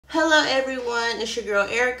Hello everyone, it's your girl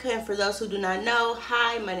Erica, and for those who do not know,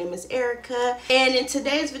 hi, my name is Erica, and in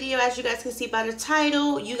today's video, as you guys can see by the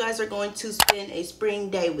title, you guys are going to spend a spring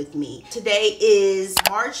day with me. Today is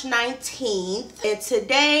March 19th, and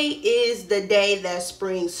today is the day that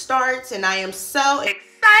spring starts, and I am so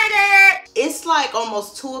excited. It's like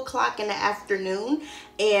almost 2 o'clock in the afternoon,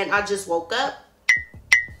 and I just woke up.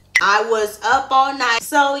 I was up all night.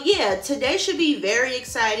 So yeah, today should be very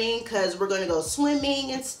exciting because we're going to go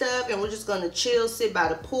swimming and stuff, and we're just going to chill, sit by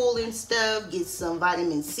the pool and stuff, get some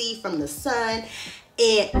vitamin C from the sun.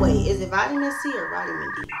 And wait, is it vitamin C or vitamin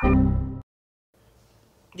D?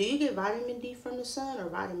 Do you get vitamin D from the sun or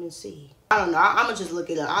vitamin C? I don't know. I'm going to just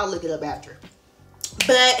look it up. I'll look it up after.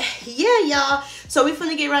 But yeah, y'all, so we're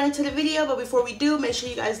finna get right into the video. But before we do, make sure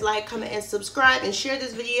you guys like, comment, and subscribe, and share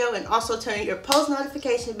this video, and also turn on your post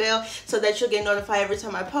notification bell so that you'll get notified every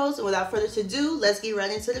time I post. And without further ado, let's get right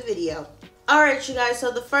into the video. Alright, you guys,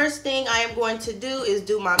 so the first thing I am going to do is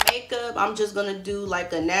do my makeup. I'm just gonna do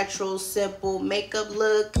like a natural, simple makeup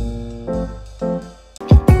look.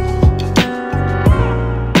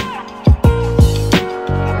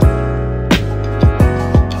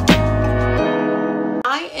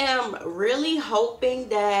 Really hoping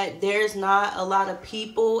that there's not a lot of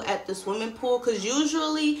people at the swimming pool, because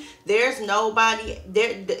usually there's nobody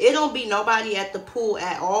there. It don't be nobody at the pool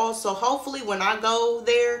at all. So hopefully when I go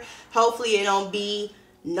there, hopefully it don't be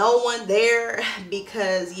no one there,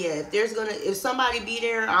 because yeah, if somebody be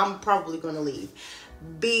there, I'm probably gonna leave,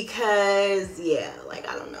 because yeah, like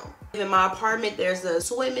I don't know. In my apartment, there's a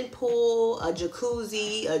swimming pool, a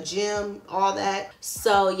jacuzzi, a gym, all that.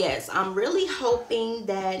 So yes, I'm really hoping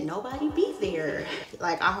that nobody be there.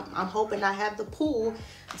 Like I'm hoping I have the pool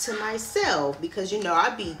to myself, because you know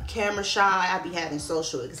I be camera shy, I be having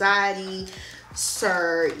social anxiety.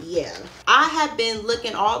 Sir, yeah, I have been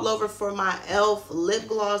looking all over for my e.l.f. lip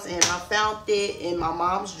gloss, and I found it in my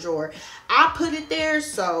mom's drawer. I put it there.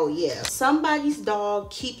 So yeah, somebody's dog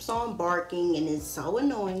keeps on barking and it's so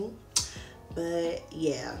annoying. But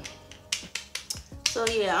yeah, so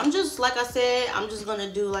yeah, I'm just, like I said, I'm just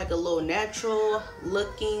gonna do like a little natural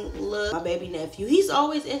looking look. My baby nephew, he's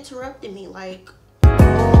always interrupting me, like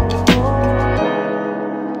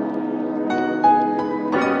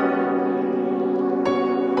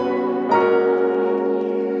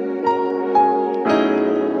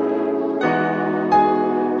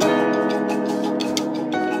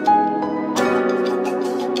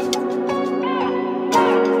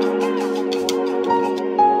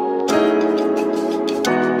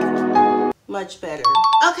much better.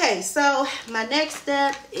 Okay, so my next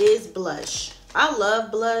step is blush. I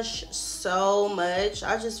love blush so much.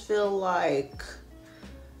 I just feel like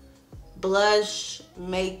blush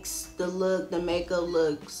makes the makeup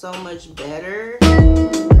look so much better.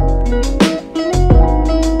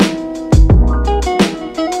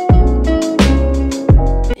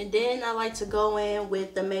 And then I like to go in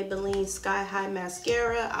with the Maybelline Sky High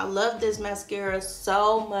mascara. I love this mascara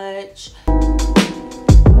so much.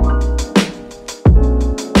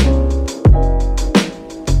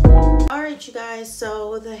 You guys,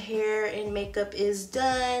 so the hair and makeup is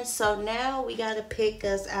done, so now we gotta pick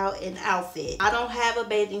us out an outfit. I don't have a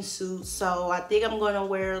bathing suit, so I think I'm gonna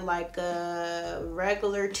wear like a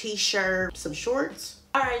regular t-shirt, some shorts.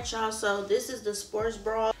 All right, y'all, so this is the sports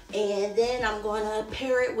bra, and then I'm gonna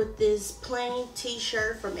pair it with this plain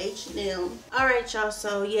t-shirt from H&M. All right, y'all,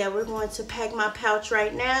 so yeah, we're going to pack my pouch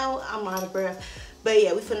right now. I'm out of breath, but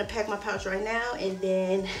yeah, we finna pack my pouch right now, and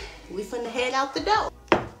then we finna head out the door.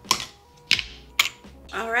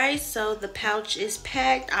 Alright, so the pouch is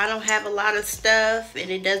packed. I don't have a lot of stuff,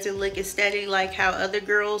 and it doesn't look aesthetic like how other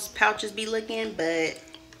girls' pouches be looking, but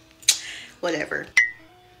whatever.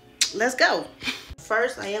 Let's go.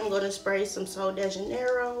 First, I am going to spray some Sol de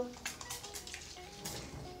Janeiro.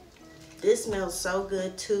 This smells so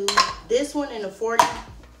good too. This one in the 40,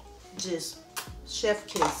 just chef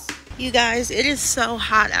kiss. You guys, it is so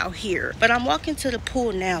hot out here, but I'm walking to the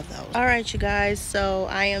pool now though. All right, you guys, so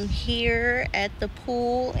I am here at the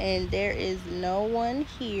pool, and there is no one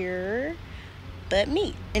here but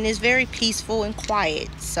me, and it's very peaceful and quiet.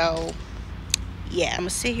 So yeah, I'm gonna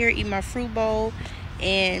sit here, eat my fruit bowl,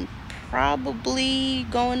 and probably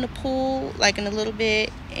go in the pool like in a little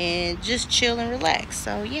bit and just chill and relax.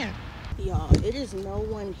 So yeah, y'all, it is no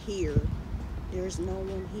one here. There's no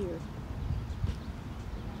one here.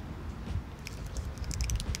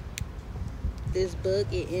 This book,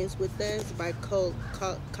 It Ends With Us, by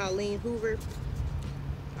Colleen Hoover.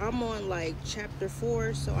 I'm on like chapter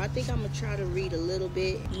 4, so I think I'm gonna try to read a little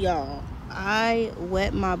bit. Y'all, I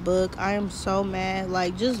wet my book. I am so mad.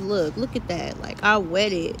 Like, just look at that. Like, I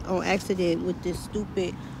wet it on accident with this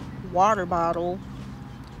stupid water bottle.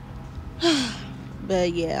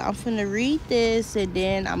 But yeah, I'm finna read this and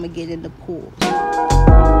then I'm gonna get in the pool.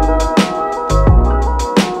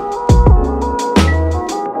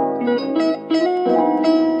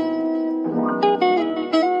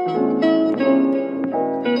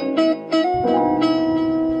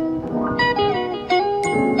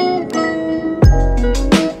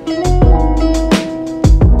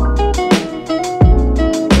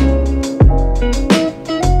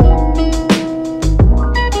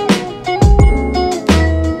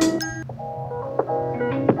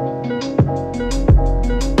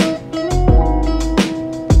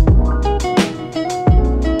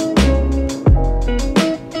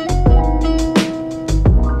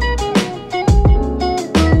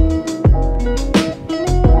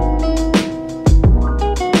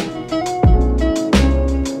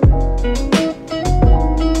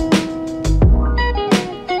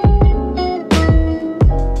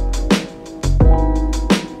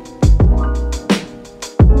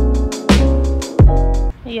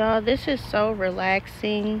 Y'all, this is so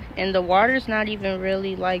relaxing, and the water's not even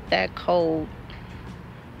really like that cold.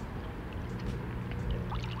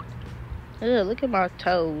 Ugh, look at my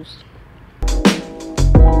toes.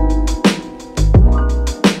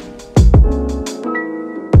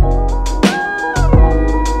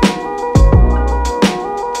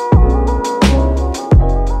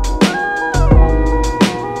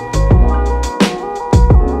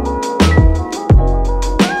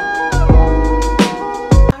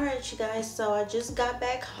 So I just got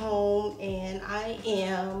back home and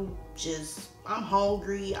I'm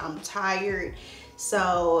hungry, I'm tired.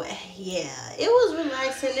 So yeah, it was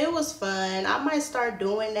relaxing, it was fun. I might start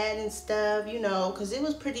doing that and stuff, you know, because it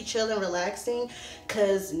was pretty chill and relaxing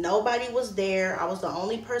because nobody was there. I was the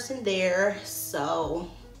only person there. So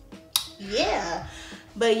yeah.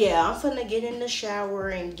 But yeah, I'm finna get in the shower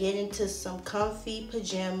and get into some comfy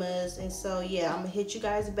pajamas. And so yeah, I'm gonna hit you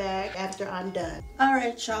guys back after I'm done. All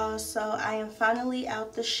right, y'all, so I am finally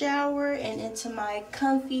out the shower and into my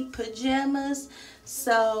comfy pajamas.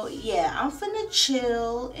 So yeah, I'm finna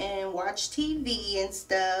chill and watch TV and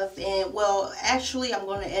stuff. And well, actually I'm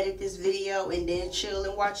gonna edit this video and then chill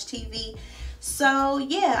and watch TV. So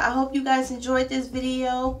yeah, I hope you guys enjoyed this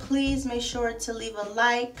video. Please make sure to leave a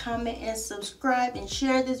like, comment, and subscribe, and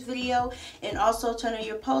share this video. And also turn on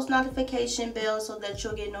your post notification bell so that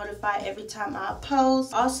you'll get notified every time I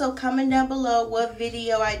post. Also comment down below what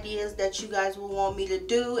video ideas that you guys will want me to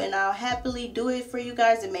do, and I'll happily do it for you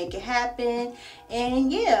guys and make it happen.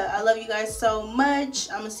 And yeah, I love you guys so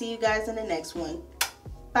much. I'm gonna see you guys in the next one.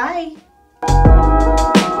 Bye.